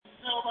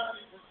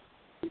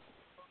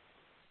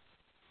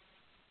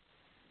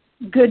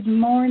Good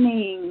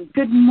morning.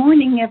 Good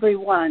morning,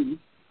 everyone.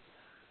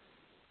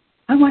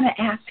 I want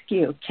to ask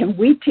you, can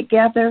we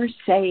together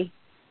say,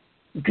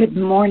 good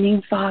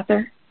morning,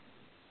 Father?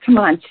 Come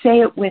on, say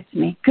it with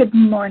me. Good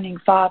morning,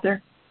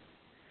 Father.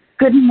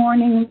 Good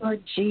morning,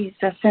 Lord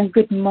Jesus, and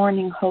good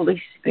morning,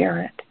 Holy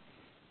Spirit.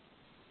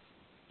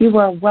 You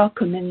are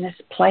welcome in this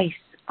place,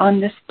 on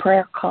this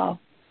prayer call,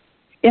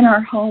 in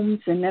our homes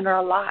and in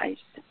our lives.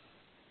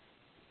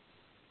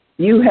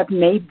 You have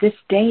made this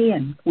day,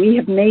 and we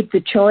have made the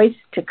choice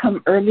to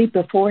come early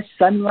before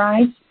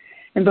sunrise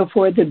and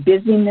before the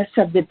busyness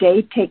of the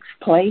day takes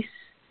place,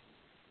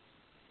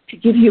 to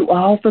give you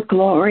all the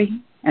glory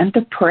and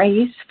the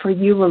praise, for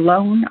you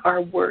alone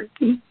are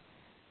worthy.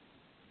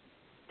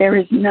 There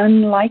is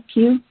none like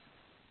you.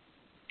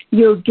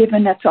 You have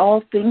given us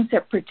all things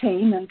that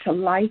pertain unto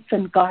life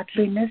and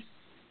godliness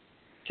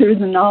through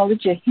the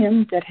knowledge of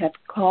him that hath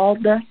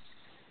called us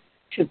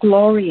to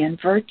glory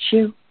and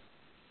virtue.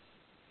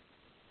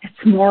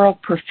 It's moral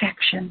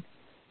perfection.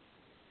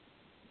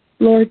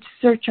 Lord,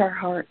 search our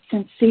hearts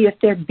and see if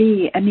there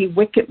be any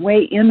wicked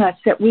way in us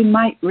that we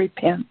might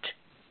repent.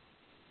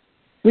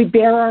 We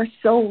bear our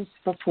souls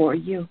before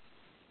you.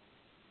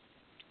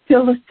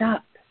 Fill us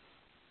up.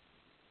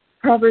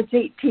 Proverbs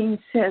 18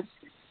 says,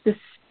 the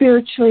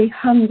spiritually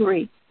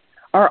hungry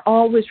are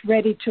always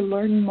ready to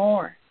learn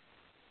more,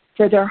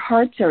 for their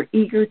hearts are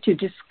eager to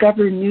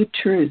discover new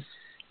truths.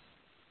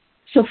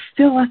 So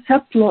fill us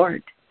up,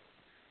 Lord,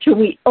 till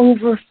we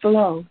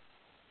overflow,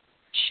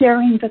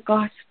 sharing the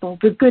gospel,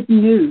 the good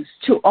news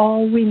to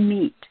all we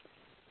meet.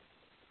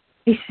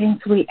 These things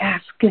we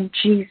ask in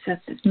Jesus'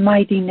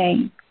 mighty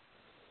name.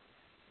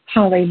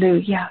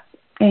 Hallelujah.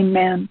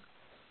 Amen.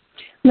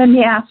 Let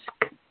me ask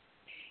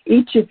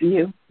each of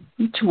you,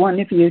 each one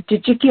of you,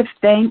 did you give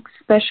thanks,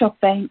 special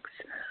thanks,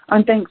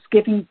 on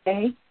Thanksgiving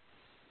Day?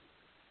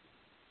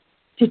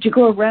 Did you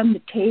go around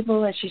the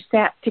table as you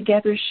sat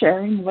together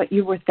sharing what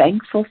you were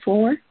thankful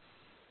for?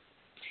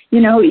 You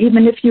know,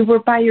 even if you were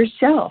by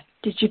yourself,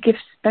 did you give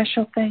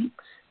special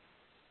thanks?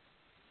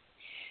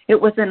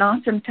 It was an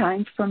awesome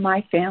time for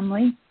my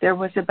family. There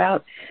was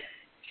about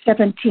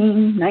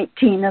 17,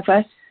 19 of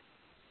us.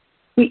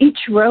 We each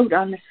wrote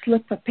on a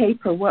slip of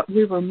paper what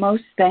we were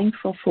most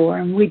thankful for,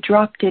 and we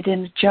dropped it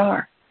in a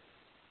jar.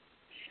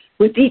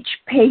 With each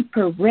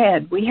paper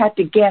read, we had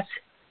to guess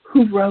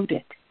who wrote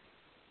it.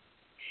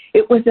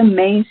 It was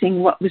amazing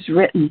what was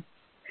written,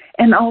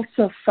 and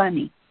also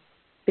funny,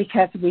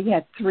 because we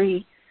had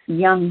 3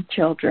 young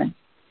children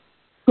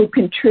who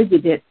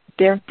contributed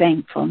their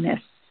thankfulness.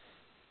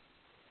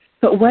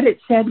 But what it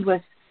said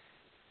was,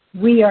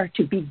 we are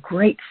to be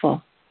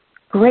grateful,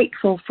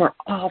 grateful for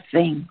all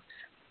things.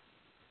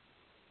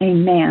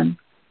 Amen.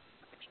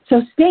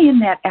 So stay in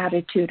that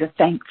attitude of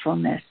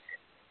thankfulness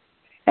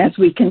as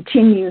we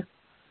continue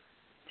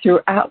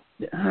throughout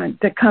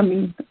the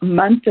coming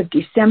month of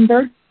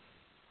December,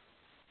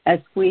 as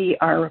we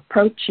are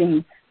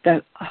approaching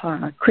the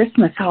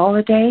Christmas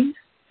holidays.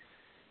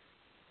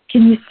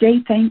 Can you stay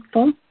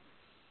thankful?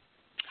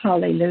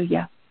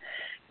 Hallelujah.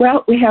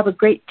 Well, we have a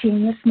great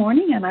team this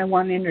morning, and I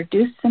want to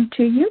introduce them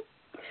to you.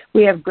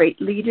 We have great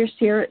leaders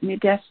here at New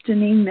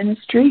Destiny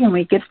Ministry, and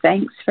we give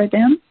thanks for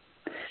them.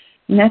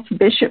 And that's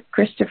Bishop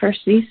Christopher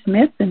C.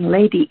 Smith and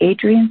Lady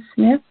Adrian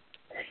Smith.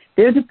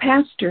 They're the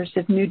pastors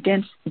of New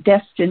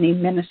Destiny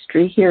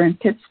Ministry here in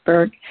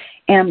Pittsburgh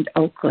and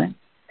Oakland.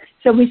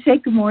 So we say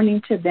good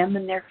morning to them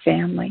and their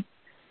family,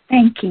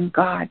 thanking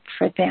God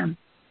for them.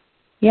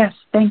 Yes,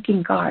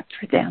 thanking God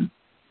for them.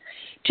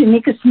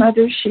 Tanika's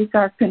mother, she's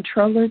our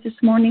controller this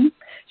morning.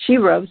 She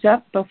rose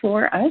up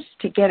before us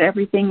to get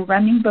everything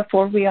running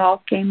before we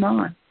all came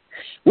on.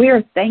 We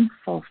are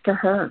thankful for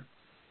her.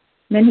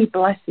 Many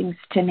blessings,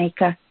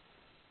 Tanika.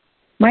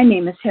 My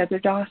name is Heather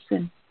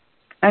Dawson.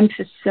 I'm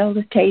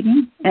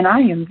facilitating, and I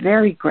am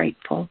very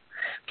grateful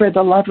for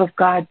the love of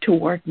God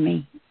toward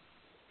me.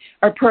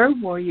 Our prayer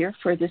warrior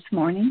for this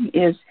morning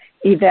is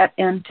Yvette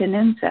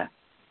Antonenza,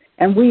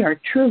 and we are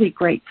truly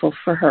grateful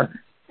for her.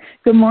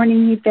 Good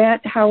morning,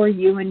 Yvette. How are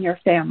you and your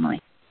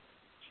family?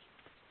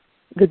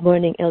 Good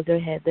morning, Elder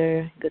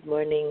Heather. Good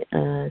morning,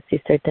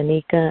 Sister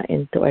Tanika,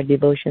 and to our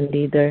devotion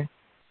leader,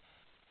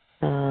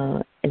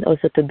 and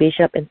also to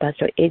Bishop and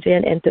Pastor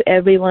Adrian, and to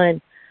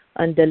everyone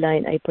on the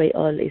line. I pray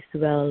all is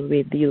well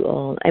with you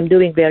all. I'm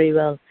doing very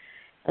well,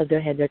 Elder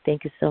Heather.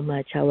 Thank you so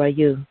much. How are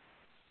you?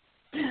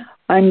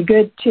 I'm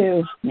good,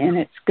 too, and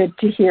it's good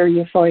to hear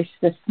your voice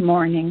this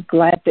morning.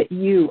 Glad that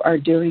you are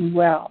doing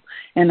well,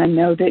 and I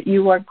know that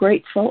you are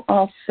grateful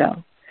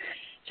also.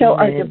 So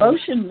Our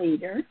devotion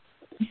leader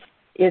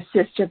is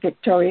Sister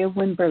Victoria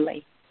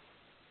Wimberly,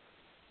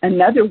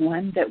 another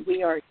one that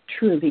we are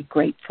truly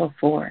grateful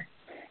for.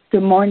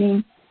 Good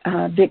morning,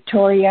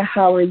 Victoria.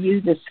 How are you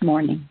this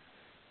morning?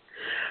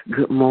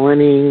 Good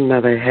morning,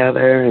 Mother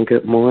Heather, and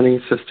good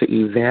morning, Sister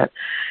Yvette,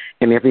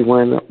 and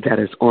everyone that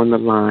is on the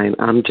line.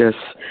 I'm just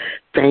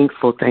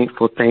thankful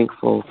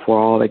for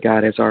all that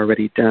God has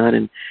already done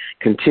and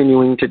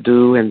continuing to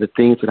do, and the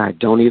things that I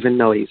don't even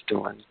know He's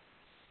doing.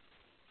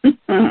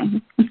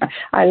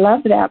 I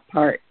love that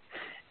part.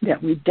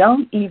 that we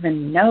don't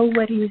even know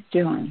what he's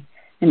doing.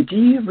 And do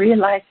you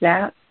realize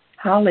that?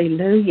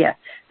 Hallelujah.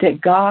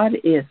 That God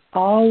is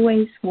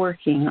always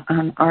working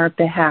on our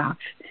behalf.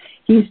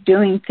 He's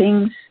doing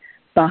things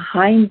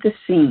behind the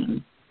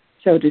scenes,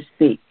 so to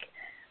speak.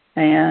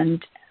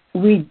 And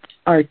we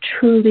are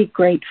truly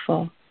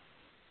grateful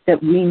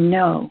that we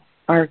know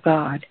our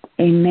God.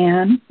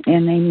 Amen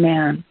and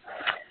amen.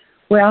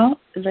 Well,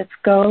 let's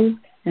go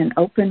and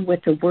open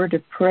with a word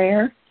of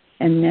prayer,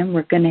 and then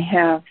we're going to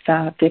have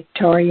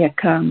Victoria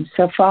come.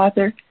 So,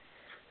 Father,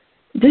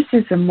 this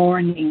is a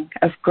morning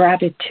of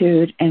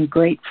gratitude and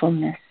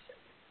gratefulness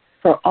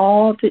for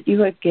all that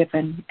you have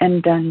given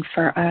and done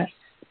for us.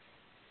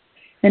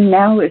 And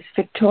now as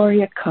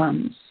Victoria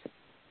comes,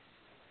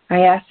 I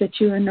ask that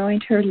you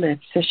anoint her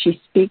lips as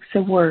she speaks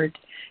a word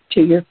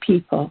to your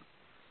people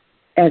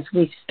as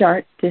we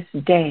start this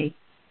day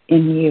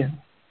in you.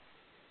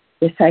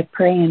 This I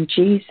pray in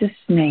Jesus'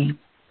 name.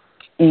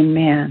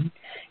 Amen.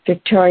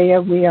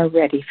 Victoria, we are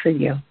ready for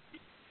you.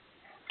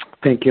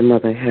 Thank you,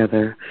 Mother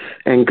Heather.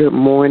 And good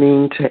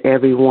morning to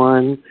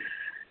everyone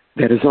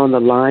that is on the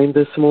line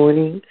this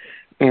morning,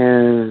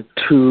 and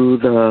to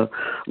the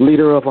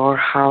leader of our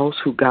house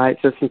who guides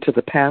us, and to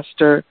the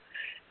pastor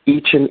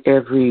each and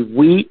every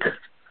week,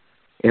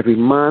 every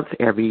month,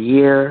 every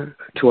year,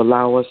 to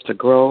allow us to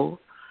grow,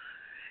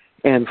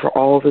 and for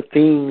all the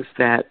things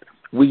that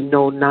we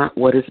know not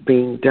what is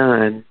being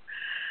done.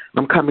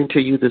 I'm coming to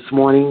you this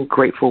morning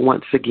grateful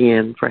once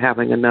again for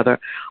having another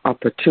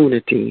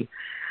opportunity,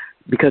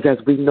 because as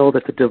we know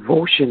that the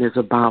devotion is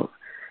about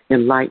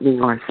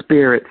enlightening our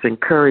spirits,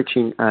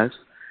 encouraging us,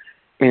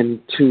 and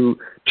to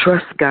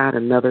trust God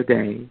another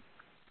day.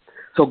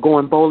 So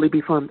going boldly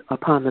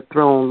upon the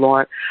throne,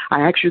 Lord,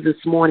 I ask you this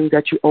morning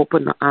that you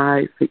open the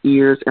eyes, the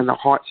ears, and the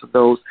hearts of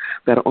those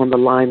that are on the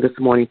line this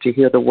morning to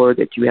hear the word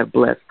that you have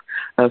blessed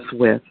us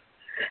with.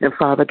 And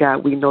Father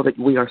God, we know that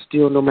we are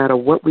still, no matter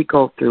what we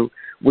go through,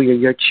 we are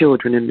your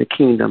children in the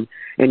kingdom,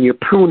 and you're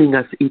pruning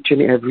us each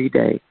and every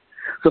day.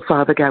 So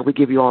Father God, we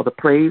give you all the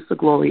praise, the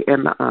glory,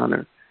 and the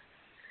honor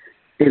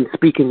in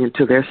speaking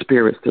into their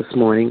spirits this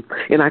morning.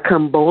 And I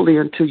come boldly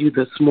unto you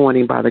this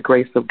morning by the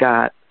grace of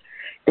God,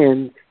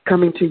 and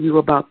coming to you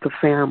about the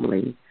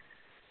family,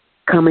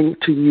 coming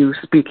to you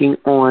speaking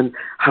on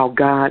how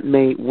God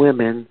made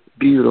women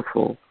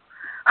beautiful,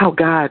 how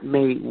God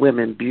made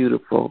women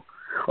beautiful,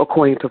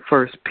 according to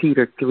 1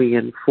 Peter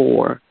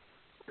 3:4.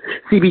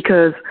 See,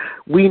 because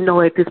we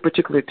know at this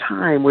particular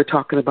time we're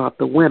talking about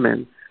the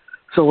women,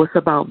 so it's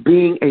about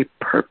being a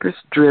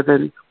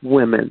purpose-driven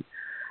woman,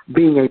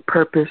 being a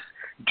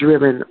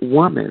purpose-driven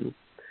woman.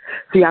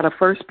 See, out of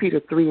 1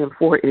 Peter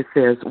 3:4, it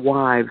says,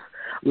 wives,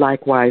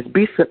 likewise,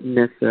 be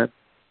submissive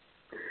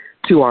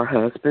to our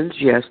husbands,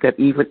 yes, that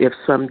even if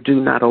some do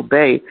not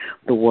obey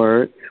the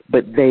word,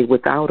 but they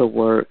without a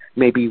word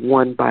may be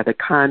won by the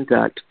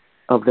conduct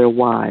of their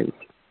wives.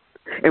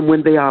 And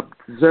when they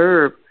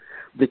observe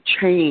the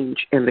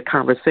change in the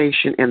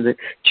conversation and the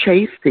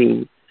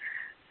chastening,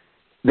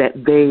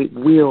 that they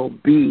will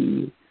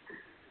be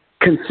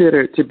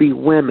considered to be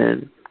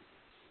women,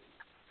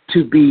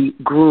 to be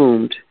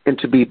groomed, and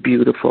to be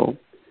beautiful.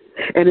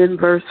 And in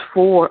verse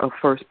 4 of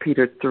 1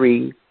 Peter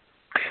 3,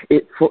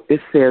 it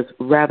says,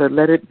 rather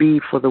let it be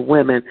for the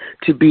women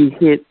to be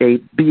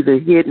the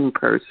hidden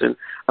person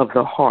of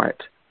the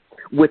heart,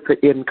 with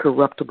the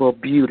incorruptible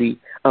beauty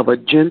of a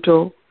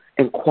gentle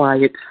and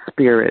quiet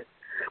spirit,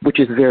 which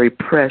is very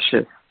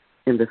precious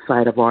in the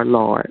sight of our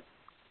Lord.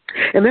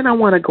 And then I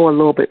want to go a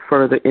little bit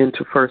further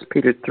into 1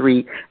 Peter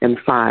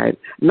 3:5.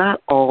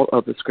 Not all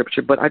of the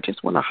scripture, but I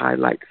just want to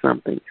highlight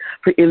something.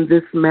 For in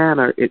this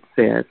manner, it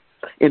says,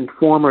 in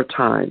former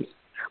times,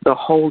 the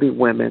holy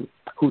women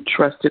who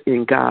trusted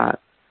in God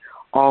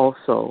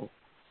also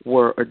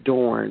were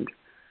adorned,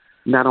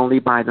 not only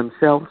by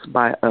themselves,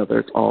 by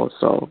others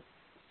also.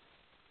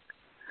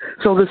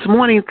 So this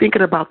morning,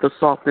 thinking about the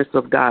softness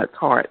of God's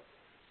heart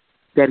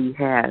that he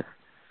has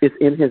is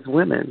in his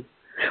women.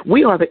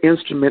 We are the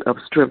instrument of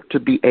strength to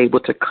be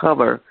able to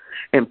cover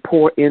and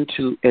pour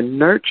into and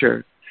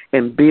nurture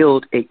and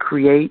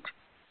create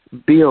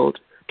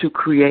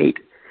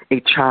a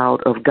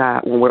child of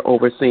God when we're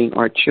overseeing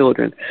our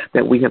children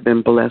that we have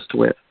been blessed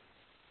with.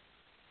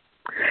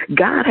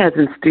 God has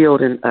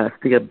instilled in us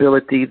the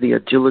ability, the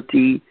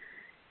agility,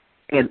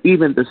 and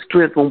even the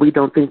strength when we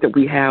don't think that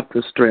we have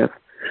the strength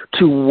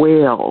to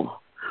wail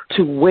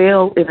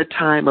in a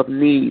time of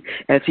need,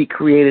 as he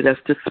created us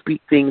to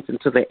speak things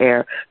into the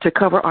air, to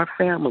cover our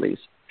families.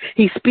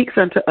 He speaks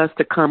unto us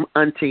to come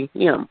unto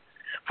him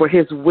for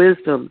his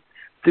wisdom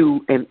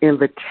through an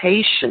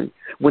invitation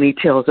when he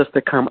tells us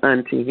to come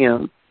unto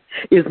him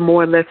is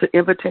more or less an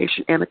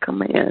invitation and a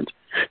command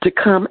to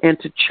come and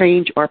to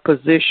change our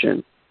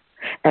position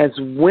as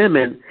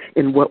women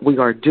in what we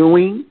are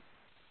doing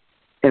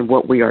and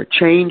what we are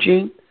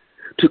changing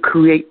to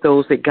create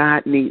those that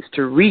God needs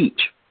to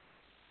reach.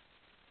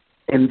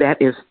 And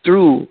that is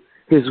through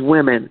his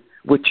women,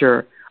 which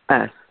are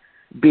us,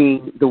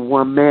 being the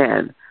one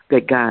man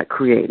that God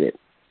created.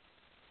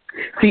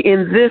 See,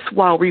 in this,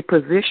 while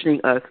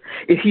repositioning us,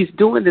 he's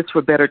doing this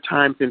for better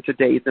times in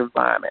today's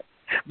environment.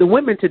 The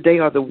women today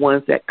are the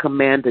ones that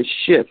command a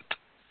shift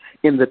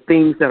in the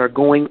things that are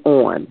going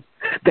on,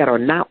 that are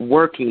not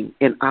working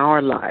in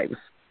our lives,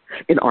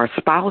 in our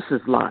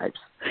spouses' lives,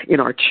 in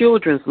our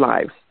children's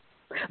lives,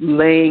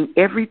 laying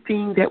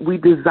everything that we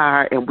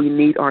desire and we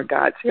need our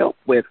God's help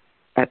with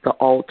at the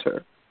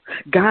altar.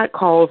 God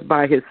calls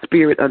by his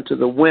Spirit unto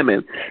the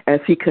women as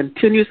he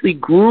continuously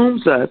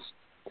grooms us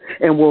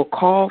and will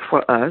call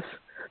for us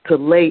to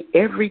lay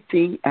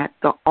everything at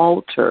the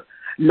altar,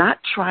 not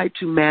try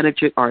to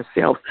manage it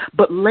ourselves,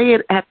 but lay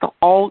it at the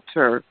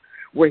altar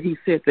where he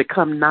said to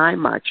come nigh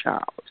my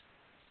child.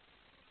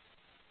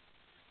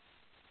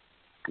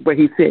 Where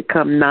he said,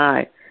 come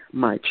nigh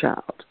my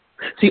child.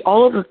 See,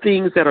 all of the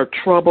things that are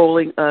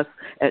troubling us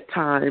at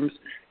times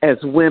as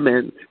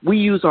women, we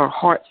use our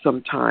heart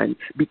sometimes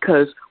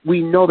because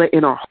we know that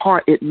in our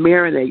heart it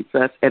marinates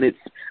us and it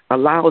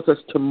allows us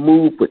to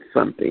move with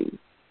something.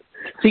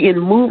 See, in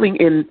moving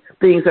in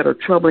things that are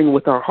troubling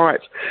with our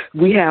hearts,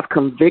 we have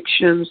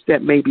convictions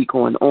that may be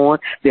going on.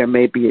 There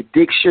may be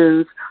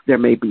addictions. There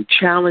may be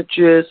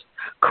challenges,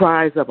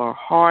 cries of our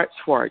hearts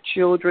for our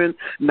children,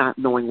 not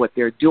knowing what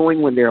they're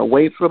doing when they're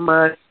away from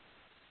us.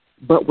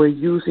 But we're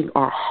using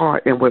our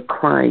heart and we're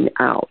crying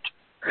out.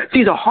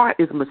 See, the heart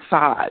is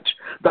massaged.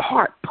 The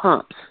heart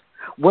pumps.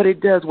 What it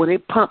does when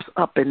it pumps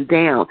up and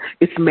down,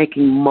 it's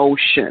making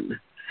motion.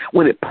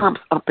 When it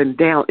pumps up and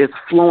down, it's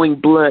flowing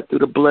blood through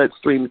the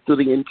bloodstream through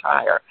the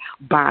entire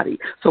body.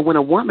 So when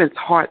a woman's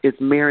heart is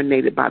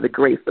marinated by the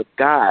grace of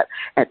God,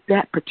 at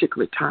that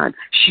particular time,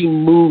 she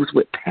moves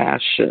with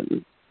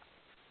passion.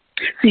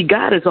 See,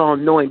 God is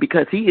all-knowing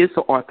because he is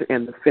the author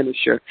and the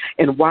finisher.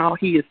 And while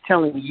he is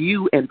telling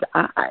you and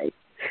I,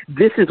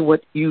 this is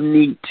what you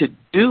need to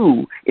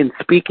do in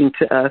speaking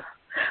to us,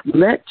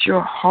 let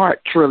your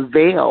heart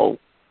travail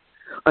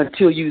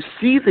until you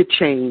see the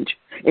change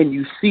and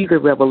you see the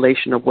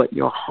revelation of what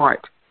your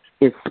heart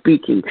is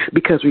speaking.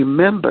 Because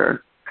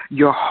remember,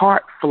 your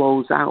heart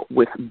flows out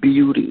with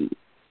beauty.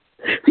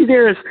 See,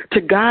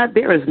 to God,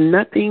 there is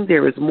nothing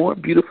there is more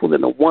beautiful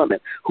than a woman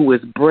who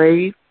is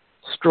brave,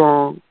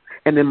 strong,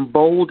 and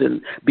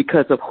emboldened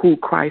because of who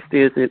Christ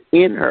is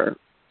in her.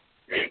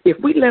 If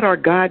we let our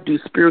God do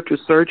spiritual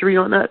surgery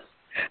on us,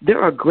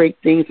 there are great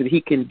things that he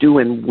can do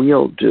and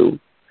will do.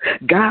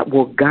 God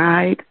will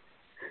guide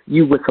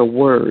you with a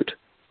word.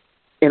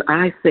 And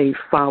I say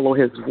follow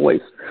his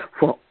voice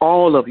for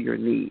all of your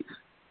needs.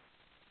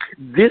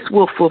 This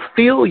will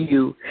fulfill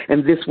you,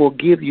 and this will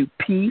give you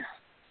peace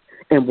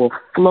and will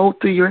flow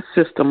through your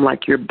system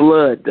like your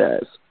blood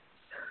does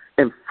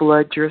and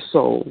flood your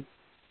soul.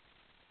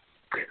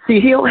 See,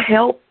 he'll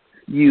help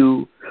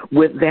you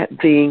with that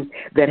thing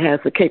that has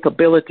the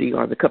capability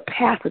or the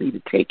capacity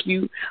to take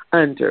you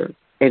under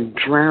and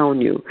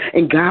drown you.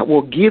 And God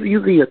will give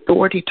you the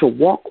authority to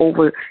walk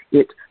over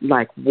it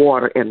like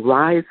water and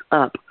rise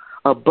up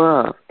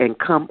above and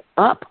come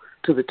up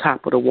to the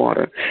top of the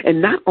water.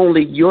 And not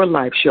only your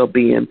life shall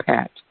be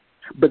impacted,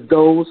 but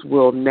those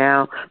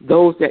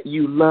that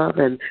you love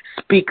and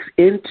speaks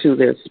into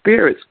their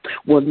spirits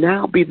will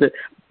now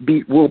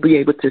will be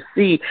able to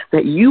see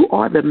that you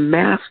are the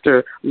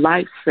master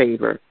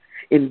lifesaver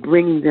in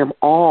bringing them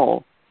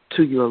all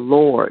to your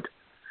Lord,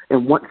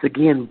 and once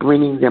again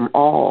bringing them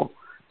all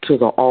to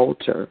the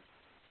altar.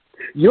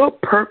 Your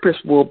purpose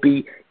will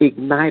be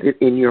ignited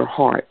in your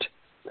heart,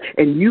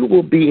 and you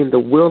will be in the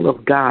will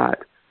of God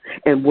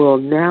and will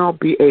now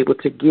be able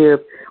to give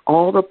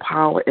all the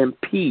power and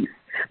peace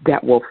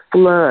that will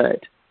flood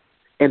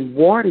and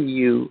water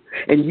you,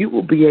 and you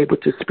will be able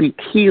to speak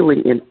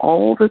healing in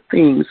all the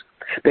things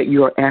that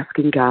you are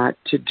asking God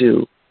to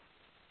do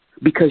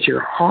because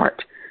your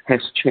heart has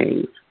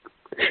changed.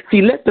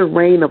 See, let the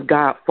rain of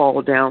God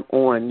fall down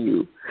on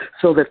you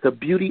so that the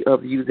beauty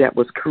of you that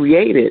was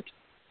created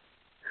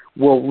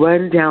will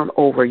run down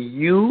over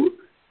you,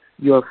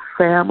 your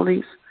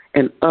families,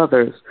 and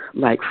others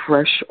like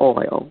fresh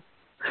oil.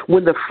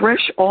 When the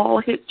fresh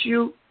oil hits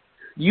you,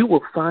 you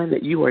will find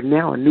that you are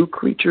now a new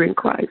creature in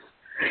Christ,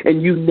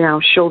 and you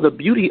now show the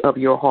beauty of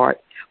your heart,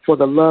 for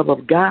the love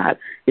of God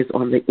is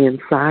on the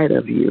inside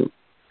of you.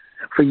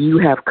 For you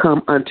have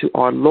come unto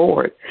our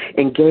Lord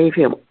and gave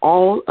him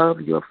all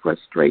of your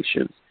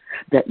frustrations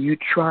that you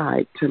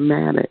tried to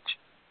manage.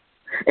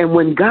 And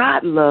when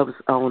God loves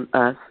on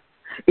us,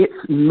 it's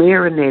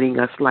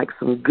marinating us like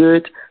some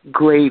good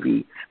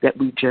gravy that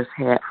we just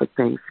had for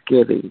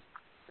Thanksgiving.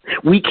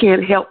 We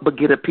can't help but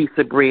get a piece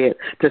of bread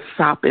to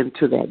sop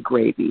into that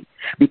gravy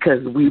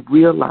because we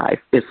realize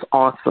it's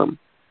awesome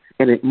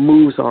and it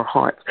moves our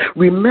hearts.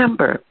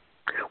 Remember,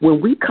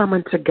 when we come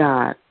into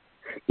God,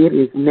 it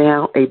is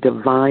now a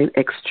divine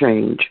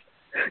exchange.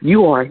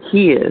 You are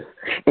his,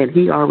 and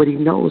he already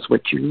knows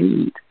what you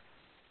need.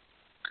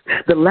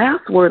 The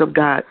last word of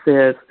God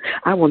says,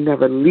 I will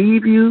never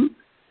leave you,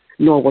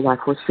 nor will I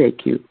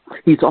forsake you.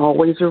 He's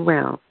always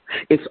around.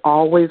 It's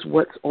always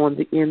what's on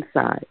the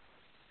inside.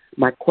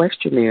 My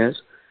question is,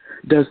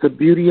 does the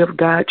beauty of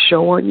God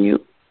show on you?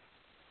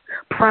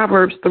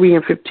 Proverbs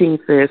 3:15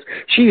 says,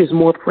 she is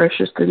more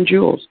precious than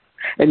jewels,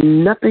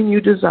 and nothing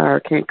you desire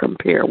can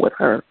compare with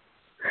her.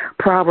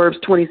 Proverbs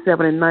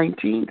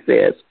 27:19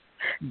 says,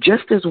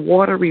 just as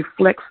water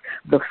reflects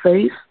the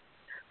face,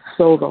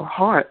 so the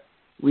heart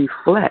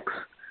reflects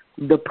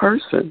the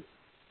person.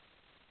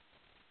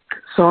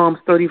 Psalms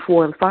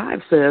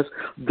 34:5 says,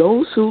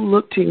 those who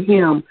look to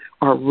him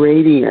are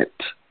radiant,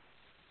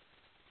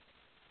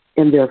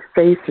 and their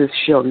faces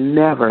shall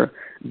never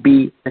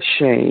be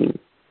ashamed.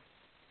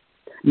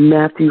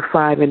 Matthew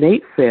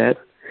 5:8 says,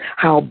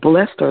 how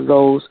blessed are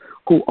those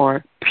who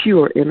are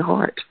pure in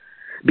heart,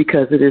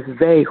 because it is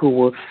they who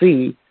will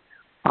see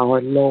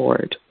our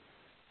Lord.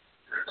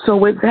 So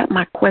with that,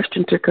 my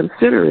question to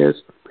consider is,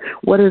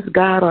 what has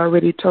God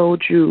already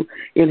told you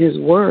in his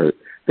word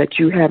that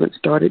you haven't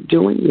started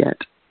doing yet?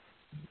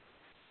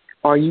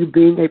 Are you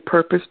being a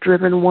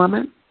purpose-driven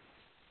woman?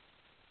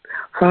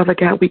 Father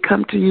God, we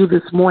come to you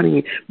this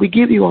morning. We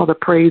give you all the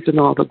praise and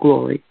all the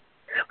glory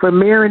for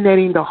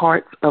marinating the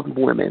hearts of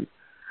women,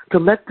 to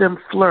let them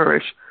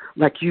flourish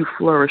like you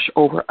flourish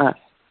over us,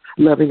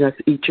 loving us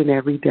each and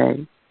every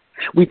day.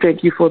 We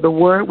thank you for the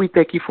word. We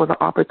thank you for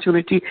the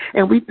opportunity.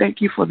 And we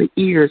thank you for the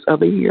ears of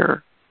the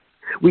hearer.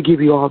 We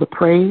give you all the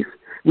praise.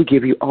 We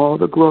give you all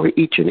the glory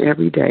each and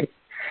every day.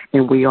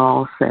 And we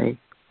all say,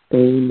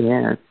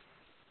 amen.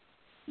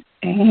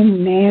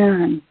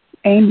 Amen.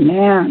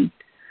 Amen.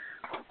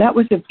 That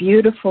was a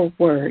beautiful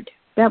word.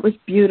 That was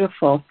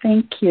beautiful.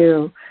 Thank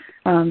you,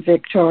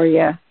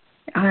 Victoria.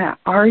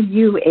 Are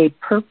you a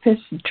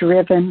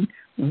purpose-driven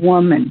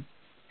woman?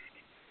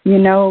 You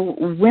know,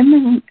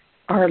 women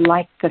are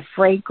like the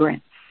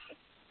fragrance.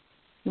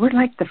 We're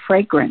like the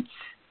fragrance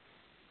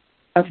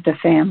of the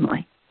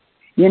family.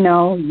 You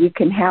know, you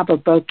can have a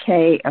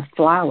bouquet of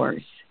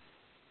flowers,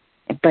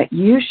 but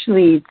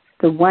usually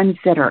the ones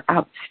that are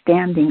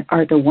outstanding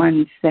are the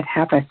ones that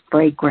have a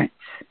fragrance.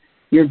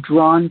 You're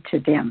drawn to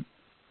them.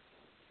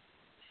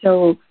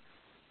 So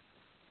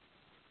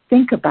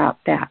think about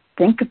that.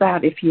 Think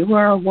about, if you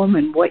are a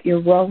woman, what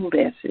your role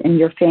is in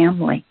your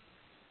family,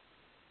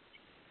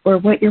 or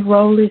what your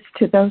role is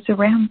to those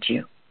around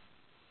you.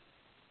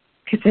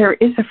 Because there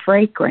is a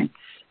fragrance.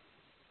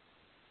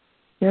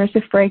 There is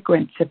a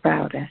fragrance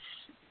about us.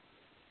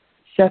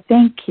 So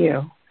thank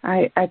you.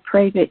 I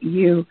pray that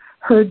you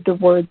heard the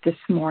word this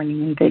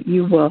morning and that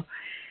you will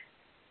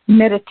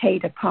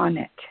meditate upon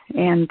it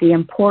and the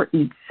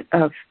importance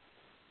of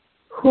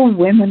who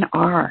women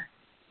are,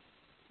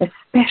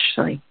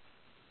 especially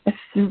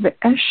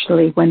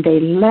when they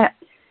let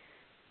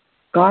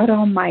God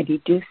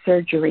Almighty do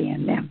surgery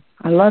in them.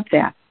 I love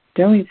that,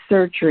 doing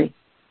surgery,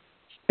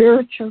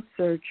 spiritual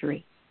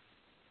surgery,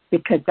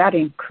 because that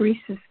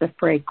increases the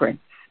fragrance.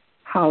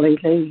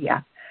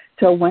 Hallelujah.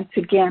 So once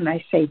again,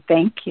 I say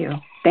thank you.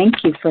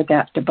 Thank you for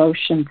that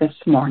devotion this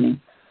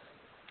morning.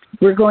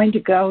 We're going to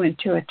go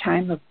into a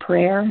time of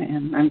prayer,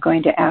 and I'm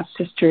going to ask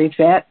Sister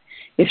Yvette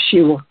if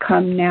she will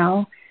come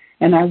now.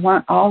 And I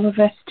want all of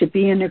us to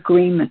be in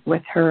agreement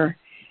with her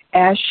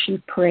as she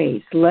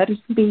prays. Let us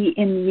be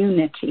in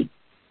unity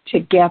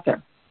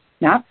together,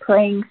 not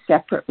praying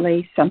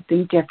separately,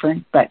 something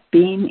different, but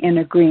being in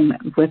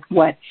agreement with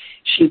what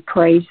she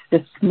prays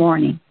this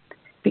morning,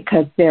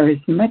 because there is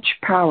much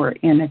power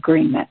in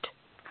agreement.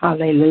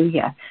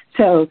 Hallelujah.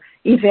 So,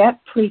 Yvette,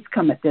 please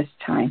come at this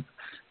time.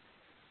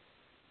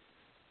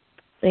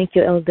 Thank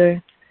you,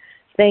 Elder.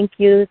 Thank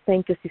you,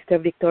 Sister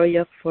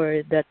Victoria,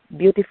 for that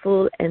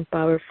beautiful and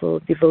powerful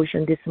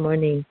devotion this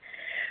morning.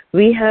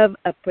 We have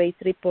a praise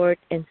report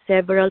and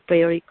several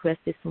prayer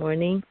requests this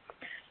morning.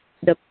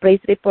 The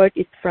praise report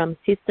is from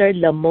Sister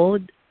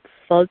Lamode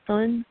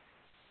Fulton.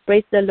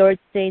 Praise the Lord,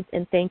 saints,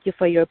 and thank you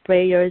for your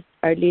prayers.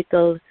 Our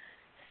little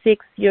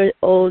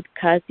 6-year-old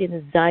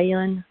cousin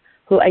Zion,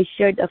 who I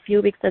shared a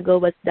few weeks ago,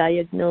 was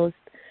diagnosed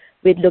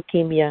with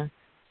leukemia.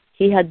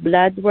 He had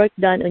blood work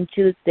done on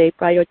Tuesday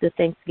prior to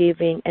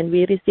Thanksgiving, and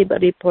we received a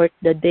report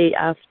the day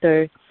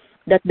after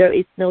that there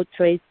is no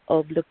trace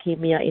of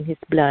leukemia in his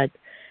blood.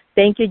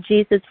 Thank you,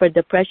 Jesus, for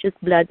the precious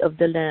blood of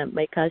the Lamb.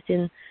 My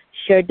cousin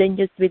shared the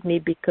news with me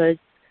because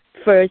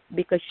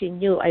she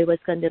knew I was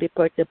going to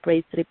report the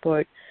praise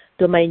report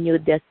to my New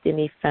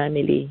Destiny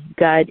family.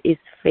 God is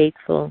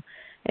faithful.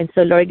 And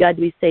so, Lord God,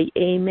 we say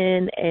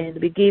amen, and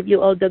we give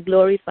you all the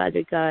glory,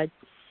 Father God.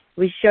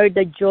 We share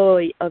the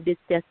joy of this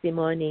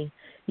testimony.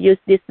 Use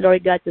this,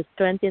 Lord God, to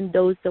strengthen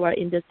those who are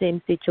in the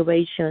same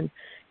situation.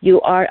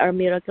 You are our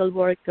miracle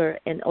worker,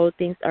 and all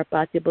things are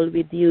possible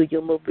with you.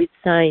 You move with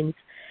signs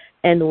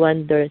and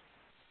wonders.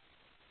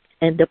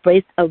 And the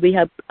praise we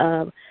have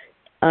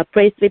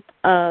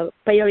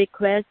prayer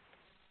request.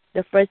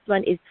 The first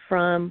one is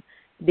from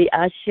the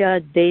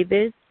Asha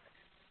Davis.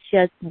 She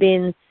has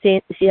been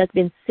sick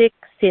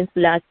since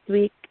last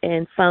week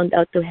and found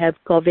out to have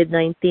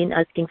COVID-19,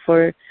 asking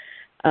for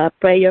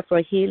prayer for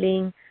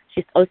healing.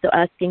 She's also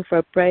asking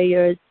for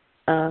prayers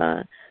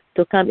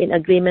to come in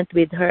agreement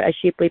with her as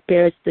she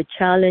prepares to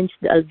challenge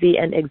the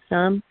LVN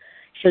exam.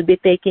 She'll be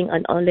taking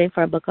an online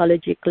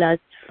pharmacology class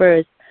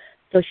first,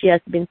 so she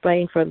has been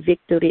praying for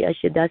victory as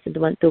she doesn't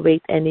want to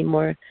wait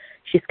anymore.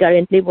 She's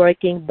currently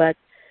working, but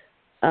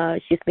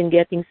she's been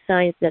getting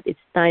signs that it's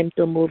time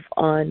to move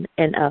on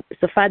and up.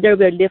 So, Father,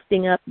 we're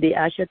lifting up the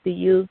Asha to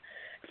you.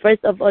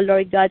 First of all,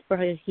 Lord God, for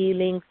her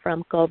healing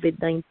from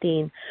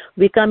COVID-19.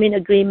 We come in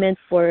agreement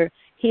for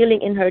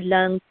healing in her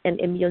lungs and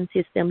immune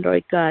system,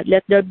 Lord God.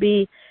 Let there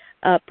be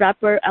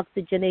proper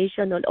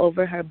oxygenation all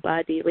over her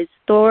body.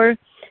 Restore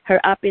her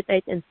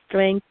appetite and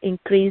strength,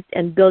 increase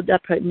and build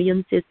up her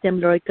immune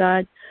system, Lord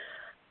God.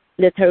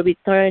 Let her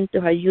return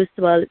to her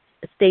usual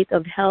state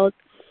of health.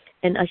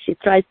 And as she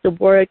tries to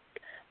work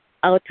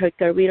out her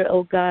career,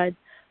 oh God,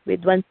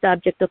 with one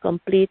subject to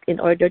complete in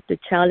order to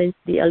challenge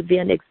the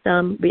LVN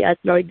exam, we ask,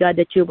 Lord God,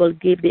 that you will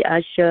give the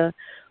Asha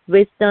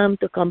wisdom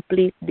to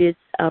complete this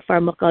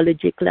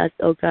pharmacology class,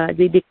 oh God.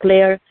 We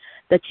declare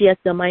that she has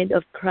the mind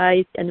of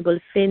Christ and will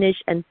finish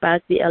and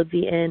pass the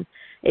LVN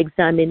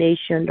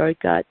examination, Lord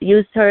God.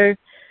 Use her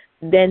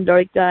then,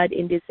 Lord God,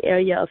 in this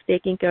area of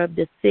taking care of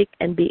the sick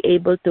and be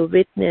able to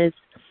witness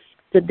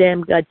to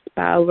them God's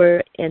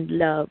power and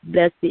love.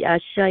 Bless the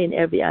Asha in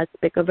every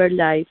aspect of her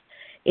life,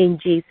 in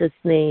Jesus'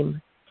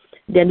 name.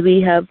 Then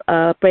we have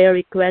a prayer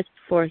request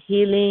for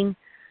healing.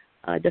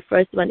 The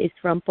first one is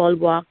from Paul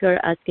Walker,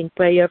 asking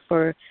prayer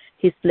for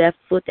his left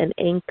foot and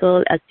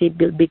ankle as he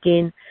will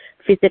begin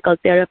physical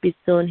therapy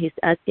soon. He's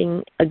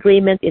asking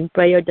agreement in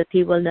prayer that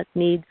he will not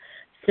need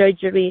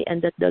surgery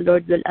and that the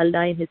Lord will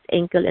align his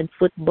ankle and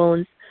foot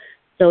bones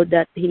so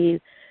that he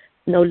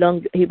will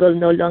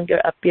no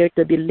longer appear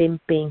to be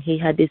limping. He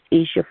had this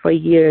issue for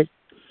years.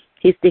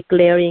 He's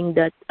declaring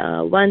that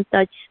one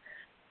touch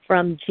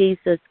from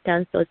Jesus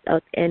cancels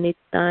out any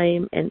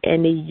time and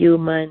any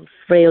human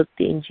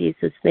frailty in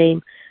Jesus'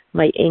 name.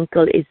 My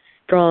ankle is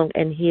strong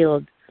and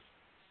healed.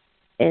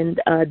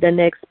 And the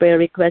next prayer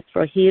request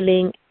for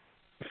healing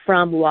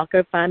from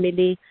Walker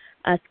family,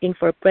 asking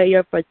for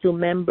prayer for 2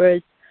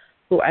 members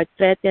who are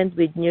threatened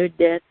with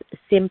near-death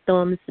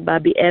symptoms,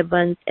 Bobby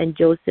Evans and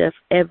Joseph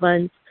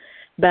Evans.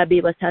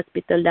 Bobby was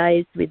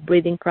hospitalized with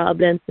breathing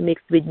problems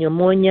mixed with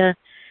pneumonia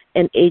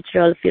and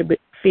atrial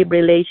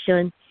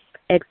fibrillation.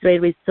 X-ray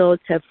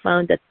results have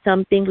found that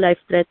something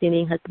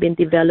life-threatening has been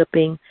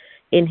developing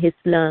in his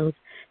lungs.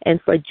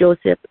 And for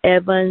Joseph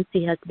Evans,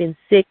 he has been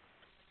sick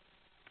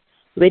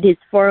with his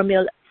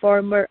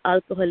former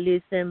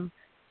alcoholism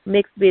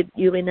mixed with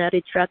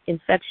urinary tract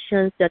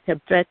infections that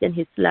have threatened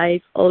his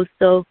life,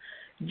 also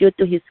due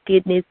to his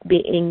kidneys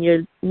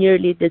being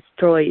nearly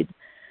destroyed.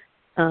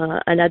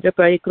 Another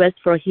prayer request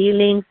for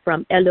healing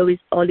from Eloise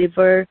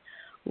Oliver.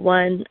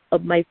 One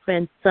of my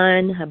friend's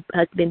son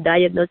has been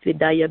diagnosed with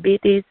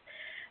diabetes,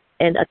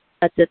 and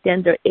at the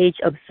tender age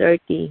of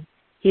 30,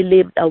 he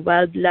lived a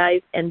wild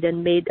life and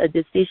then made a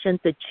decision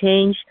to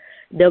change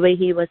the way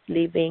he was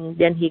living.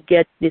 Then he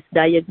gets this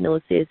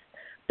diagnosis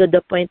to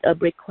the point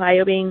of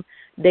requiring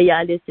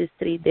dialysis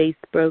 3 days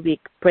per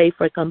week. Pray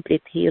for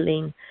complete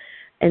healing.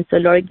 And so,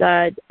 Lord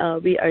God,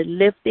 we are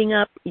lifting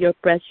up your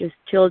precious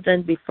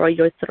children before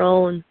your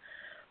throne,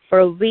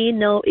 for we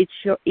know it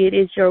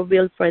is your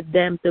will for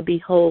them to be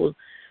whole.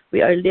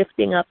 We are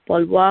lifting up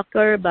Paul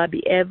Walker,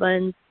 Bobby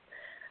Evans,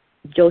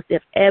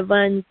 Joseph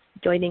Evans,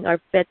 joining our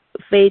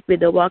faith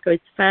with the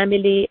Walker's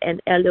family, and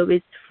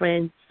Eloise's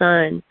friend's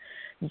son,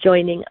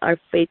 joining our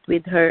faith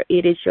with her.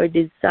 It is your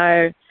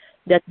desire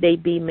that they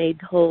be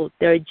made whole.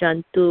 3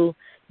 John 2,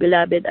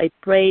 Beloved, I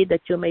pray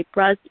that you may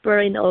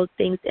prosper in all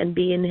things and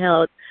be in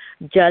health,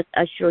 just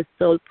as your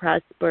soul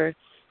prosper.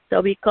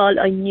 So we call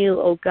on you,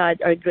 O God,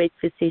 our great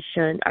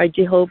physician, our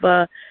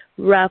Jehovah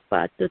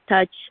Rapha, to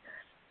touch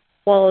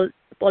Paul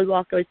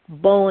Walker's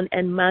bone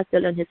and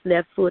muscle on his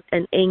left foot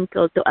and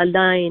ankle to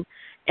align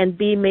and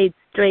be made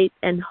straight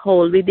and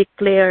whole. We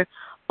declare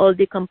all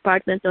the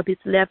compartments of his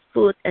left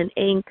foot and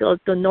ankle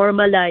to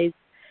normalize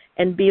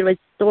and be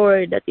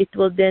restored, that it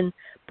will then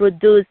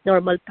produce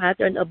normal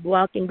pattern of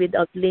walking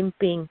without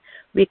limping.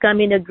 We come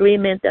in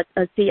agreement that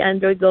as he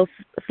undergoes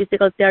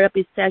physical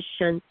therapy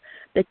sessions,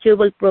 that you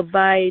will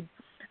provide,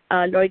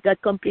 Lord God,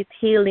 complete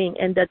healing,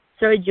 and that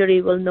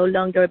surgery will no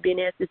longer be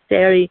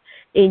necessary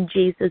in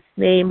Jesus'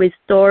 name.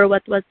 Restore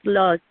what was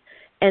lost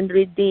and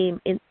redeem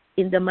in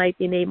the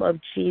mighty name of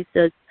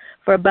Jesus.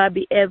 For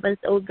Bobby Evans,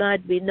 oh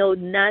God, we know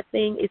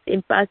nothing is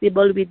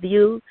impossible with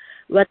you.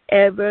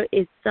 Whatever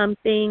is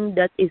something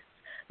that is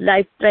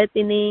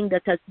life-threatening,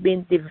 that has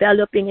been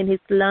developing in his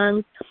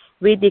lungs,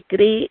 we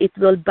decree it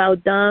will bow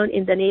down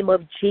in the name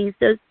of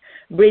Jesus.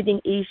 Breathing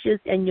issues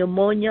and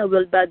pneumonia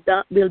will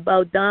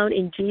bow down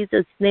in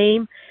Jesus'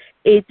 name.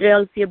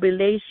 Atrial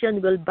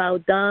fibrillation will bow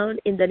down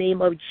in the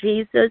name of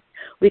Jesus.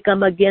 We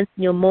come against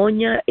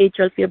pneumonia,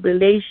 atrial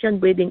fibrillation,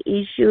 breathing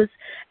issues,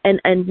 and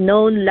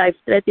unknown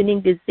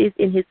life-threatening disease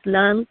in his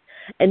lungs.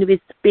 And we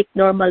speak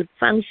normal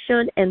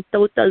function and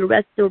total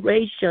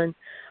restoration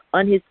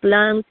on his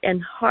lungs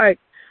and heart,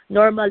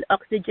 normal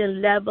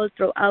oxygen level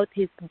throughout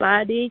his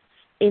body.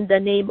 In the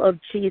name of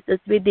Jesus,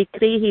 we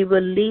decree he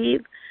will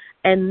live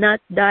and not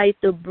die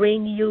to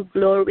bring you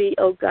glory,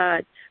 O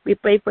God. We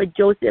pray for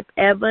Joseph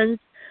Evans,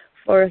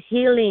 for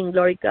healing,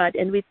 Lord God,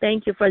 and we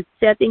thank you for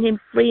setting him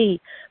free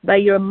by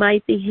your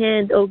mighty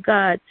hand, oh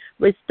God.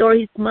 Restore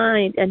his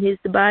mind and his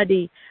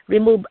body.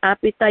 Remove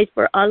appetite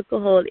for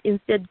alcohol.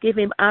 Instead, give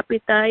him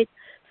appetite,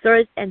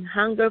 thirst, and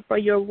hunger for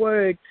your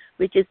word,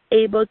 which is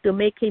able to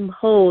make him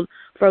whole.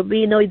 For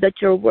we know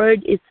that your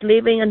word is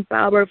living and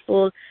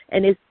powerful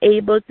and is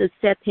able to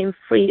set him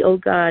free, oh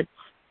God.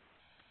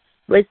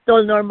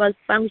 Restore normal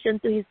function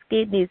to his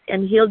kidneys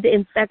and heal the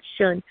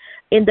infection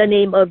in the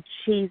name of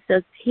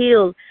Jesus.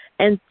 Heal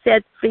and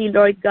set free,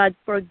 Lord God,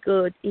 for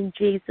good in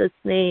Jesus'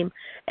 name.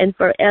 And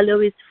for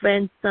Eloise'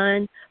 friend's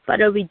son,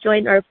 Father, we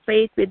join our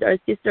faith with our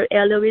sister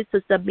Eloise who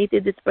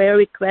submitted this prayer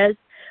request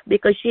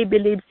because she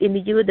believes in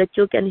you that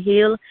you can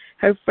heal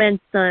her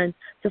friend's son.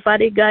 So,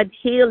 Father God,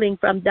 healing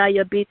from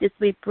diabetes,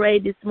 we pray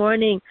this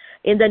morning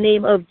in the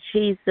name of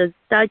Jesus.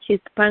 Touch his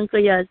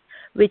pancreas,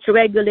 which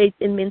regulates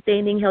in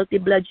maintaining healthy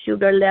blood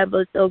sugar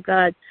levels, oh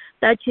God.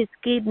 Touch his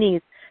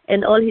kidneys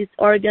and all his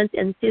organs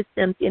and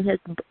systems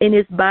in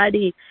his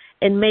body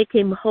and make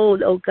him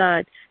whole, oh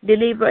God.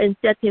 Deliver and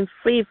set him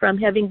free from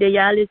having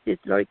dialysis,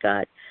 Lord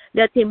God.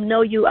 Let him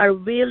know you are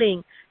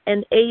willing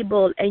and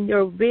able, and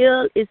your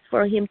will is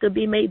for him to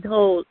be made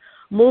whole.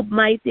 Move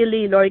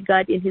mightily, Lord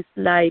God, in his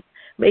life.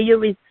 May you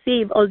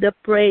receive all the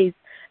praise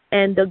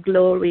and the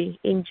glory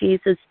in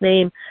Jesus'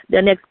 name.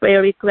 The next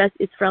prayer request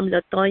is from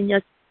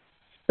Latonia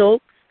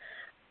Stokes.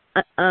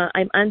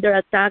 I'm under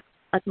attack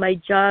at my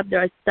job.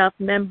 There are staff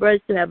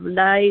members who have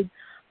lied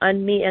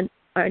on me and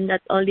are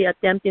not only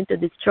attempting to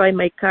destroy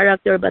my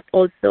character but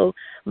also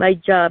my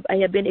job. I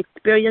have been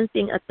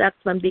experiencing attacks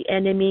from the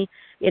enemy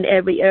in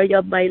every area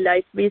of my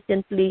life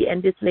recently,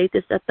 and this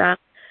latest attack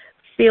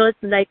feels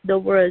like the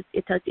worst.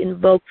 It has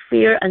invoked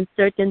fear,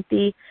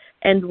 uncertainty,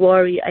 and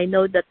worry. I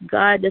know that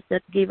God does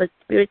not give a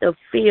spirit of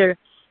fear,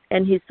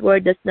 and his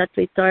word does not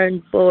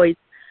return void.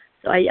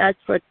 So I ask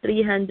for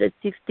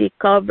 360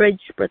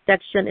 coverage,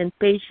 protection, and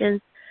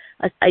patience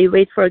as I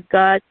wait for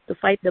God to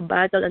fight the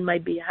battle on my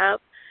behalf.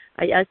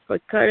 I ask for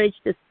courage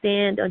to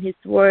stand on his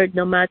word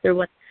no matter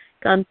what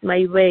comes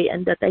my way,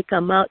 and that I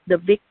come out the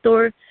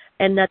victor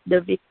and not the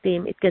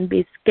victim. It can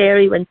be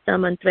scary when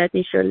someone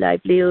threatens your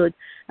livelihood.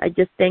 I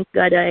just thank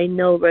God I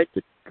know where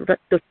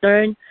to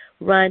turn,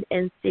 run,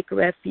 and seek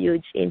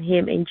refuge in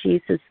him in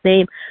Jesus'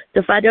 name.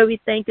 So, Father,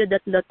 we thank you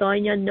that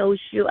Latonia knows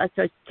you as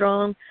her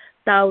strong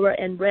tower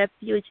and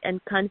refuge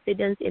and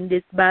confidence in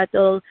this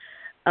battle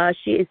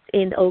she is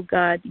in, oh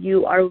God.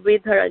 You are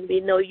with her, and we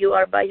know you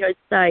are by her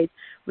side.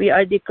 We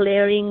are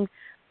declaring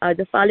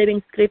the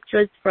following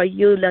scriptures for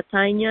you,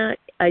 Latonia.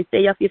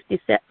 Isaiah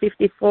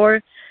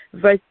 54,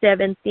 verse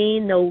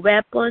 17, no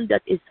weapon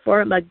that is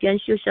formed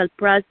against you shall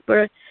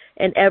prosper,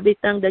 and every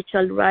tongue that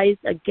shall rise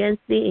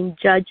against thee in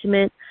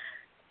judgment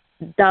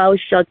thou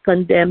shalt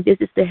condemn. This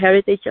is the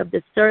heritage of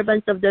the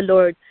servants of the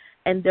Lord,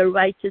 and the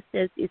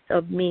righteousness is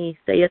of me,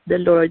 saith the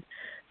Lord.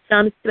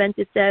 Psalms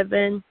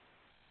 27,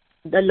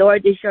 the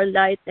Lord is your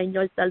light and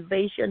your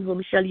salvation,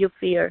 whom shall you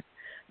fear?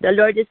 The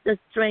Lord is the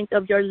strength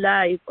of your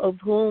life, of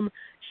whom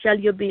shall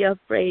you be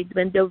afraid?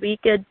 When the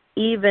wicked,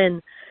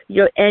 even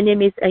your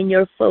enemies and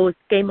your foes,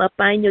 came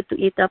upon you to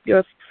eat up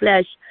your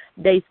flesh,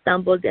 they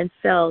stumbled and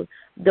fell.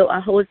 Though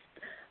a host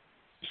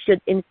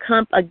should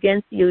encamp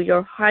against you,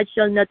 your heart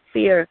shall not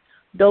fear.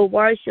 Though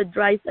war should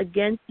rise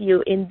against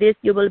you, in this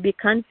you will be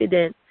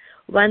confident.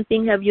 One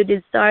thing have you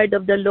desired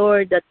of the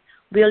Lord, that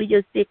will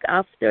you seek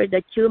after,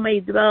 that you may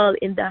dwell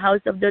in the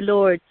house of the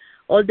Lord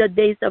all the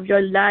days of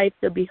your life,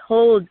 to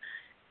behold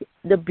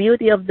the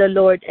beauty of the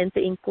Lord and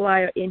to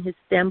inquire in his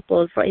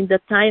temple. For in the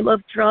time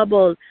of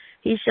trouble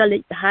he shall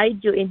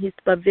hide you in his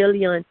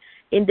pavilion.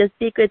 In the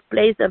secret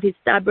place of his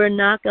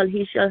tabernacle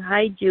he shall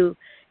hide you.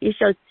 He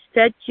shall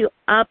set you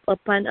up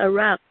upon a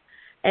rock.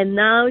 And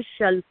now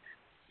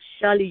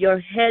shall your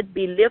head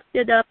be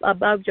lifted up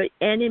above your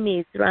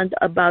enemies round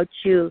about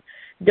you.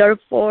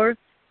 Therefore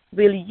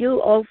will you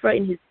offer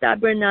in his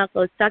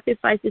tabernacle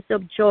sacrifices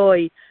of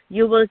joy.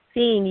 You will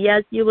sing,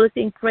 yes, you will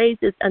sing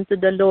praises unto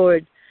the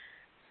Lord.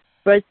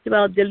 Verse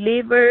 12,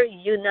 deliver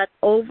you not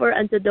over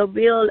unto the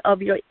will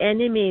of your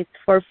enemies,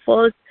 for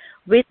false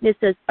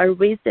witnesses are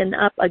risen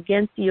up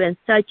against you, and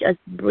such as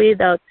breathe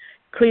out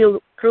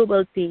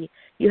cruelty.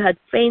 You had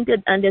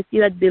fainted unless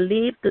you had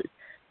believed to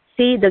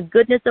see the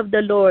goodness of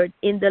the Lord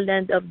in the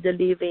land of the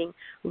living.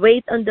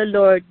 Wait on the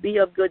Lord, be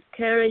of good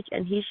courage,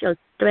 and he shall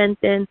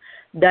strengthen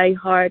thy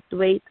heart.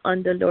 Wait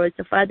on the Lord.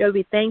 So, Father,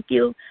 we thank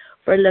you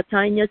for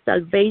Latonia's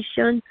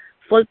salvation,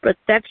 full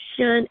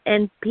protection,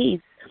 and peace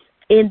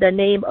in the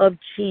name of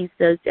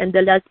Jesus. And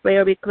the last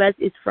prayer request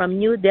is from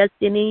New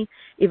Destiny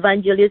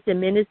Evangelism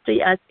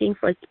Ministry, asking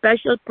for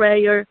special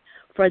prayer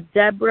for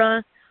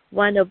Deborah,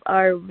 one of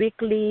our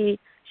weekly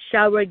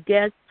shower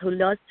guests who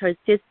lost her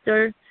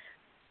sister,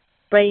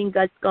 praying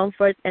God's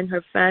comfort and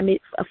her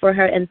family for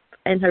her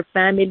and her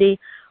family.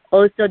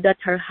 Also that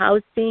her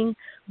housing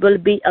will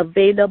be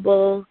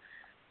available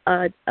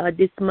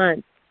this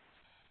month.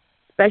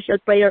 Special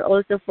prayer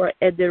also for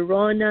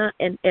Ederona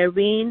and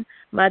Erin,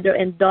 mother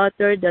and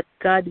daughter, that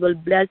God will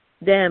bless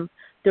them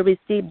to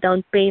receive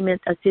down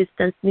payment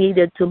assistance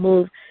needed to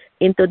move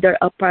into their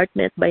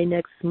apartment by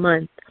next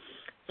month.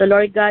 So,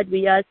 Lord God,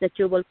 we ask that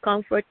you will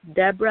comfort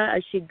Deborah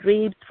as she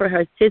grieves for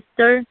her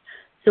sister,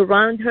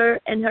 surround her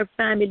and her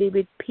family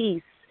with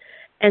peace,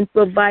 and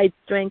provide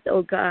strength,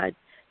 O God.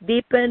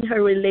 Deepen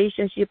her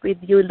relationship with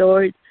you,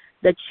 Lord,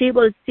 that she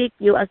will seek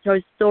you as her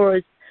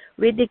source.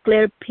 We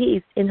declare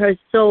peace in her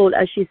soul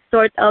as she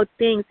sorts out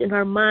things in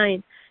her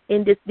mind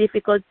in this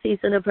difficult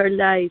season of her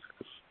life.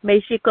 May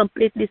she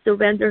completely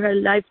surrender her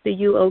life to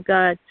you, O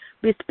God.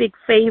 We speak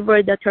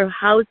favor that her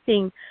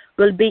housing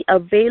will be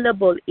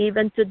available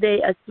even today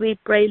as we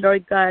pray,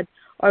 Lord God,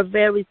 or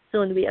very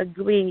soon. We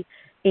agree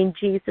in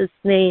Jesus'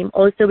 name.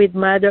 Also with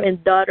mother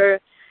and daughter,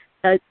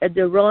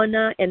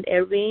 Derona and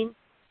Erin,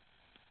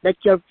 that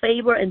your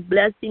favor and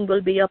blessing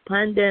will be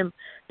upon them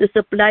to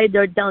supply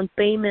their down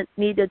payment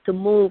needed to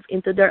move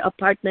into their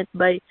apartment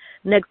by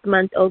next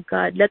month, oh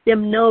God. Let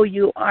them know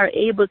you are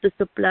able to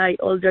supply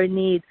all their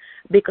needs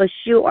because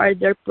you are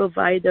their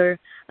provider.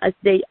 As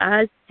they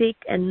ask, seek,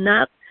 and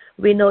knock,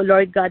 we know,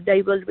 Lord God,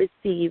 they will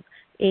receive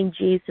in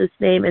Jesus'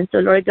 name. And so,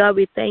 Lord God,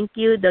 we thank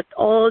you that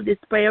all these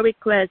prayer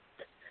requests,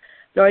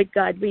 Lord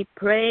God, we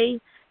pray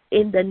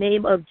in the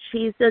name of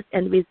Jesus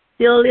and we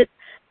seal it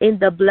in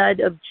the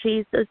blood of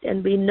Jesus,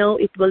 and we know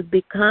it will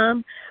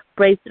become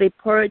praise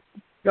report,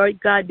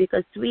 Lord God,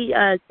 because we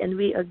asked and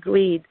we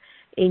agreed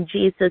in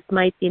Jesus'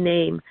 mighty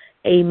name.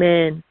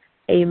 Amen.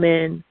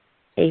 Amen.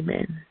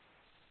 Amen.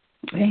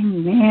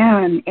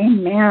 Amen.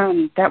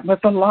 Amen. That was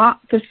a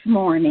lot this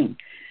morning,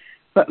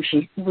 but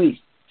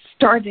we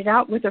started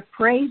out with a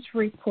praise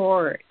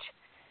report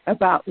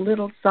about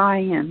little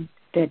Zion,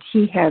 that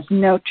he has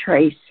no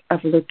trace of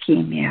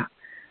leukemia.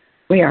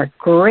 We are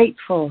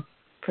grateful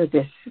for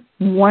this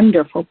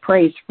wonderful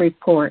praise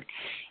report.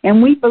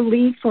 And we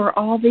believe for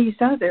all these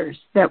others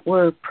that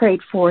were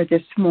prayed for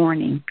this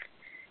morning,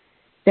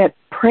 that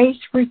praise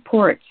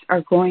reports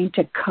are going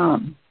to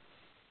come.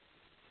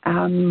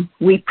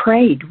 We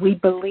prayed, we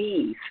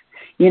believe.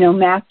 You know,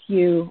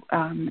 Matthew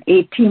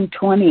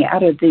 18:20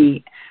 out of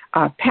the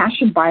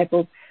Passion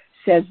Bible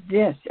says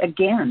this,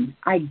 again,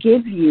 I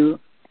give you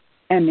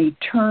an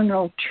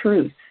eternal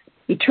truth.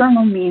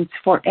 Eternal means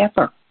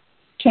forever,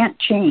 can't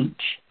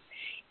change.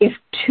 If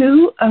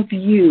two of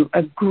you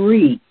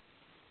agree,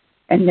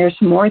 and there's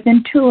more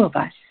than two of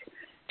us,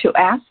 to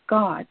ask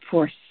God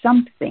for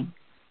something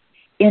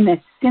in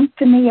a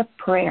symphony of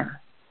prayer,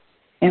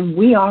 and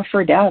we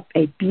offered up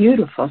a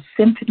beautiful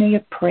symphony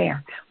of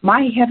prayer,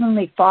 my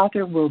Heavenly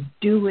Father will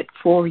do it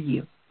for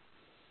you.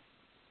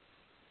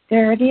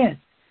 There it is.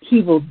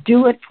 He will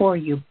do it for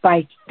you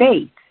by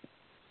faith.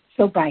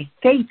 So by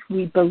faith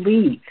we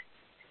believe.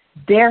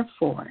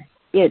 Therefore,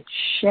 it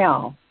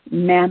shall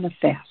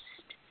manifest.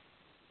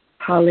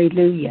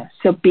 Hallelujah.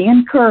 So be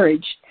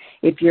encouraged.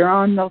 If you're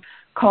on the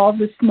call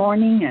this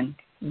morning and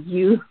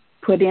you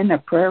put in a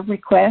prayer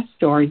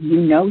request, or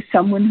you know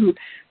someone who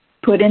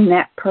put in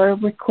that prayer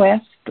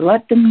request,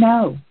 let them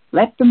know.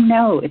 Let them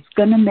know it's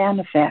going to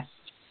manifest,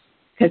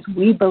 because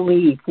we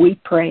believe, we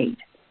prayed.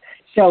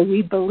 So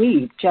we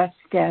believe, just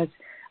as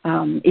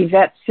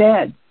Yvette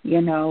said,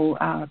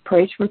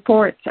 praise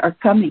reports are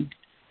coming.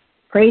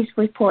 Praise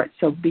reports.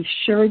 So be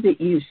sure that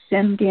you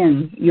send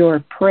in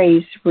your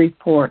praise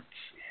reports.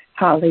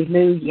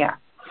 Hallelujah.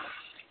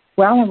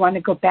 Well, I want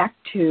to go back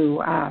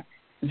to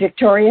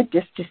Victoria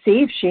just to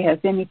see if she has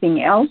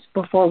anything else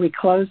before we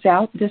close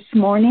out this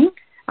morning.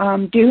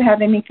 Do you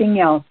have anything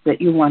else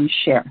that you want to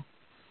share?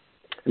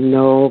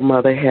 No,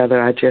 Mother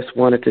Heather, I just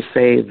wanted to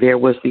say there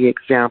was the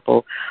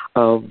example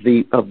of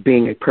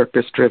being a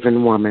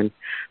purpose-driven woman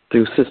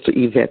through Sister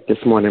Yvette this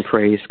morning,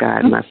 praise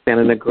God, and I stand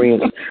in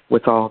agreement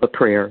with all the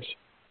prayers.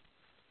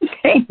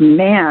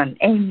 Amen,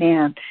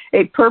 amen.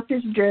 A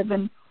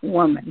purpose-driven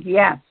woman,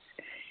 yes.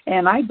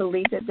 And I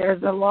believe that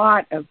there's a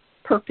lot of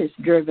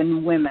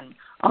purpose-driven women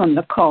on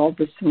the call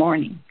this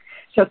morning.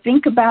 So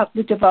think about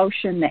the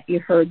devotion that you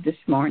heard this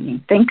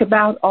morning. Think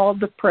about all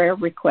the prayer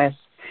requests.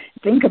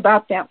 Think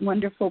about that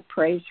wonderful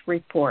praise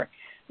report.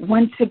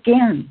 Once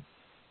again,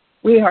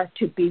 we are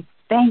to be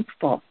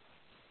thankful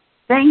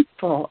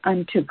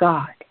unto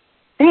God.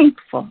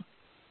 Thankful.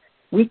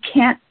 We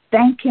can't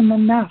thank Him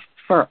enough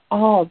for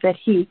all that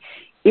He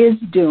is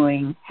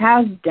doing,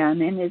 has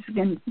done, and is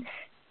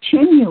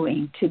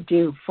continuing to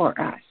do for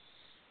us.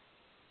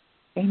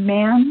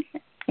 Amen?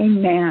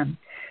 Amen.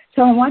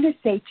 So I want to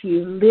say to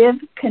you, live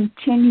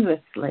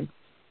continuously.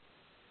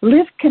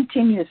 Live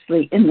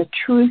continuously in the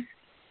truth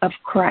of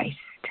Christ.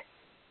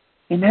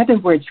 In other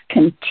words,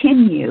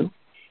 continue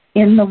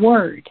in the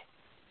Word.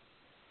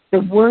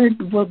 The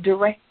Word will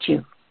direct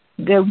you.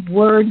 The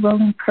Word will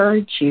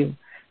encourage you.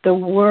 The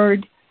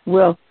Word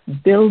will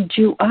build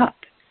you up.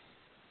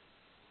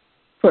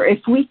 For if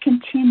we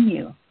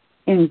continue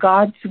in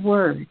God's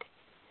Word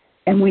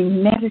and we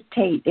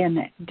meditate in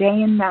it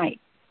day and night,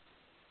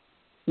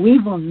 we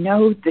will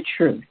know the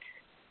truth.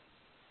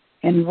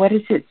 And what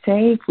does it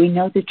say? If we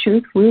know the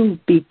truth, we'll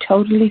be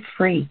totally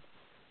free.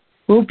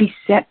 We'll be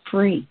set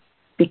free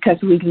because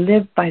we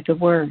live by the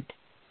Word.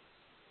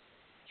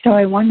 So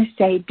I want to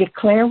say,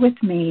 declare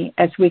with me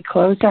as we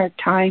close our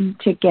time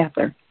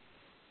together.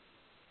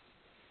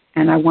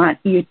 And I want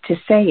you to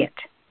say it.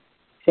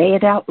 Say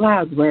it out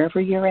loud wherever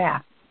you're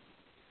at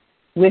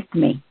with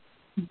me.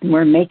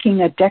 We're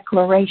making a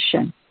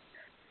declaration.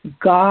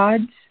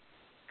 God's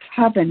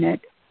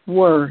covenant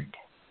word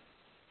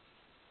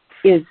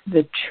is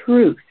the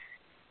truth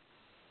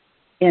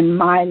in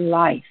my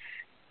life.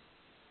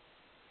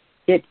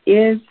 It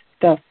is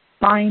the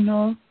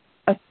final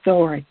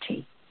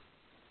authority.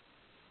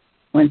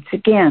 Once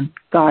again,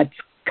 God's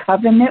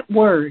covenant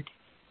word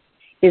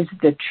is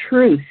the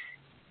truth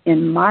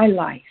in my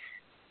life.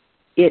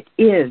 It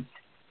is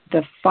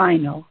the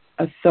final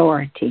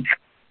authority.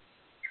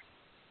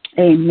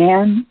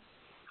 Amen,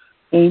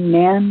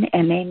 amen,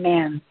 and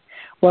amen.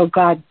 Well,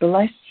 God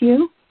bless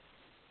you.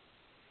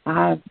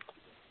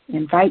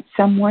 Invite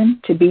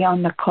someone to be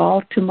on the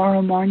call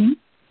tomorrow morning.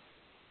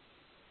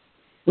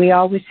 We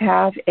always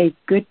have a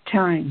good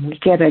time. We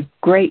get a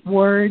great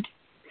word.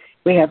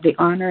 We have the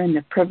honor and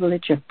the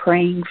privilege of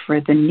praying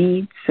for the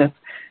needs of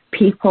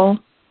people.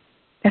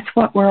 That's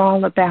what we're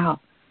all about.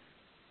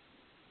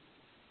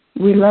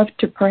 We love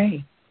to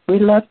pray. We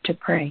love to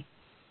pray.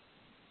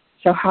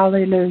 So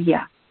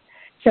hallelujah.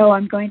 So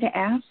I'm going to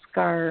ask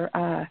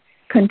our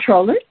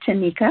controller,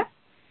 Tanika,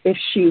 if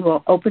she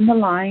will open the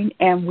line,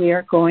 and we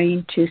are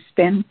going to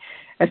spend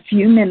a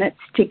few minutes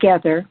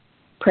together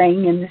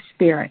praying in the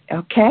Spirit,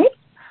 okay?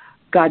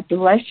 God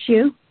bless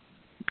you.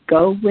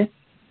 Go with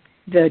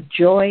the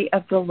joy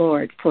of the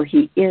Lord, for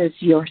He is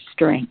your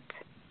strength.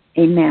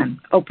 Amen.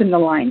 Open the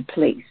line,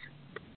 please.